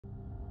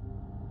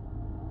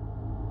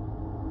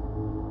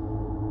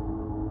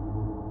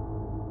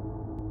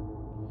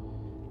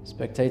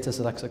Spectator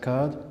selects a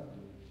card.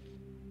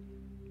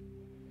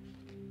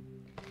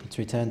 It's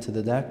returned to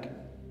the deck,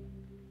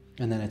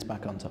 and then it's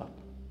back on top.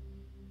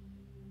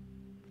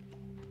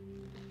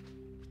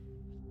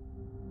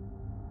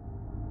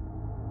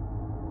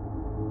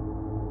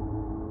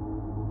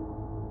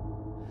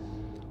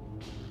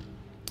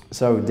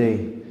 So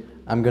D,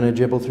 I'm going to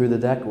dribble through the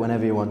deck.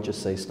 Whenever you want,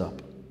 just say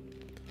stop.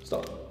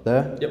 Stop.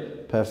 There?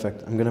 Yep.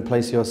 Perfect. I'm going to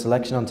place your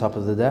selection on top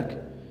of the deck.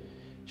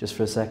 Just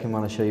for a second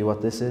while I show you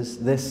what this is.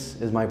 This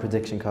is my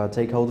prediction card.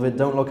 Take hold of it.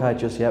 Don't look at it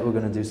just yet. We're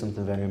going to do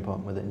something very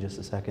important with it in just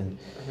a second.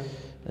 Okay.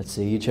 Let's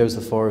see. You chose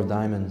the 4 of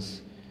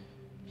diamonds.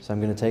 So I'm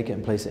going to take it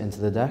and place it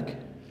into the deck.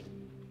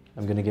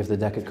 I'm going to give the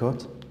deck a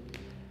cut.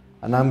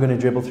 And now I'm going to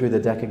dribble through the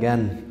deck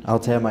again. I'll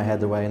tear my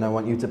head away and I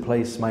want you to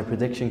place my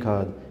prediction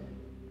card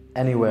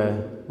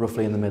anywhere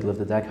roughly in the middle of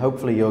the deck.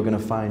 Hopefully you're going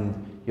to find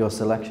your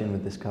selection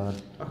with this card.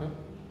 Okay.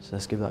 So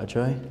let's give that a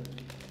try.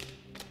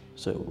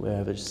 So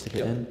wherever, just stick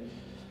it in.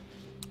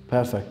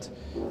 Perfect.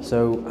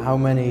 So how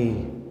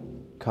many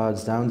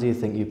cards down do you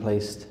think you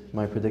placed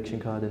my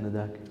prediction card in the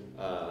deck?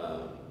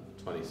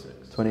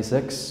 26.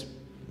 26?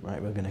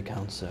 Right, we're going to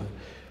count. So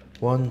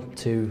 1,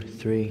 2,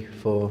 3,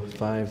 4,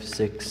 5,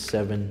 6,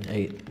 7,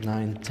 8,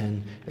 9,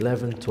 10,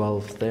 11,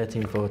 12,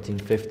 13, 14,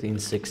 15,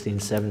 16,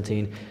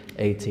 17,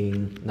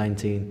 18,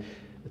 19.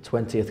 The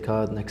 20th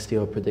card next to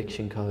your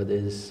prediction card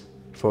is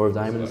 4 of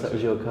diamonds. That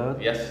was your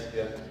card? Yes,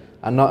 yeah.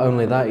 And not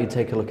only that, you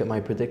take a look at my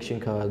prediction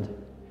card.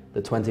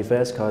 The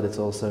 21st card, it's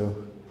also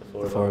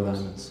the 4 of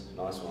diamonds.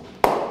 Nice one.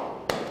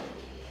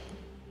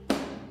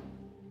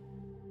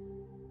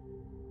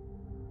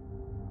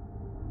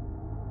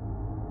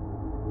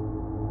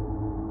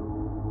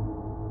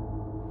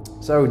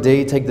 So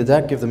D, take the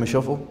deck, give them a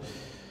shuffle.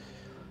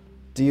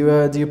 Do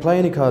you play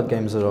any card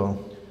games at all?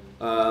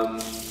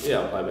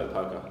 Yeah, I play a bit of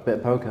poker. Bit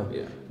of poker?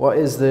 Yeah. What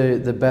is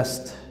the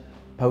best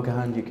poker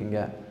hand you can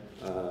get?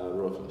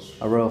 Royal flush.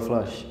 A royal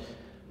flush.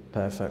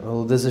 Perfect.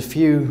 Well, there's a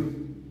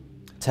few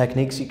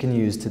techniques you can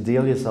use to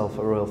deal yourself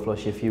a royal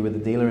flush if you were the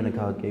dealer in a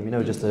card game, you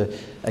know, just a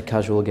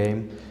casual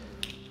game.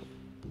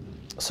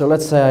 So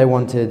let's say I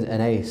wanted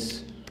an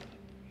ace.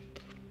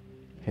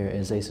 Here it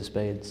is, ace of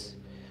spades.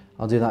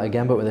 I'll do that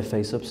again, but with it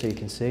face up so you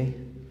can see.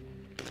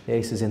 The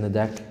ace is in the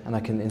deck, and I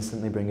can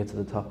instantly bring it to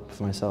the top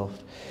for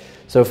myself.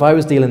 So if I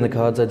was dealing the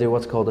cards, I do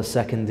what's called a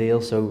second deal.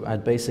 So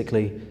I'd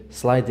basically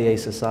slide the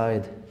ace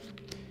aside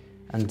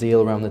and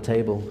deal around the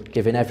table,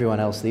 giving everyone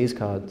else these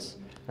cards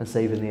and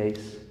saving the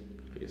ace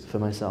for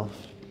myself.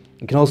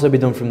 It can also be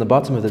done from the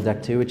bottom of the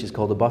deck too, which is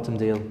called a bottom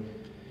deal.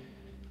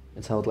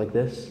 It's held like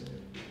this.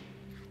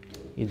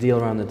 You deal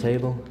around the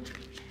table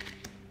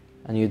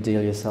and you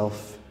deal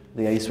yourself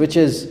the ace, which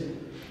is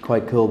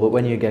quite cool, but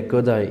when you get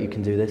good at it, you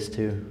can do this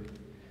too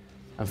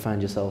and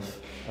find yourself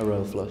a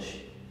royal flush.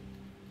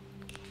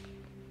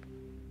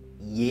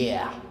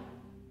 Yeah!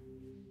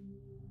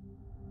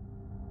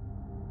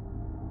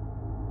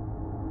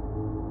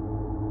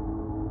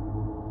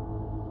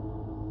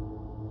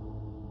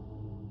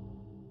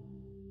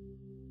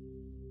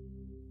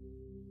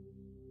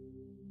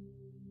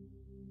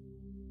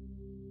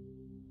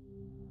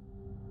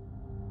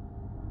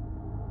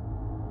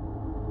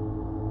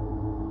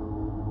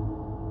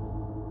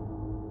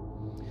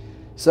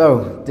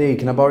 So, D,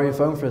 can I borrow your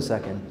phone for a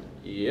second?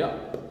 Yeah.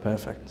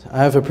 Perfect.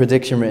 I have a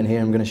prediction written here.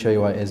 I'm going to show you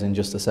what it is in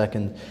just a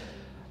second.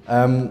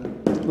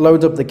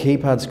 Load up the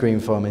keypad screen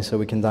for me so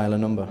we can dial a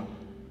number.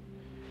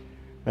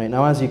 Right,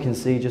 now as you can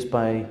see, just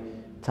by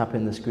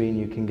tapping the screen,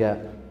 you can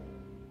get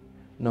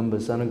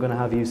numbers. And I'm going to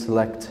have you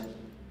select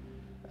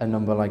a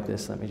number like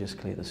this. Let me just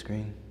clear the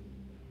screen.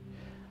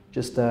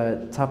 Just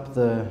tap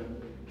the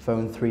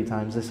phone 3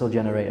 times. This will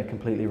generate a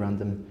completely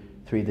random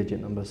 3-digit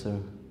number,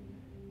 so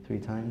 3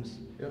 times.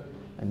 Yep.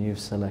 And you've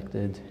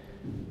selected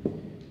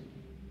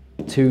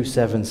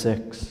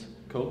 276.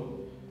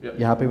 Cool. Yep.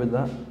 You happy with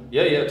that?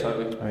 Yeah, yeah,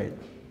 totally. All right,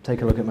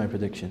 take a look at my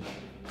prediction.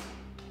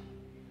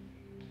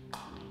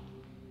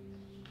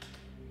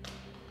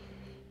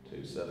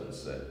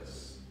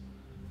 276.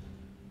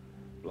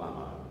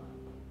 Blammo.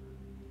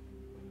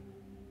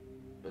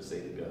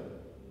 Bazinga.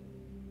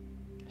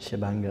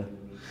 Shabanga.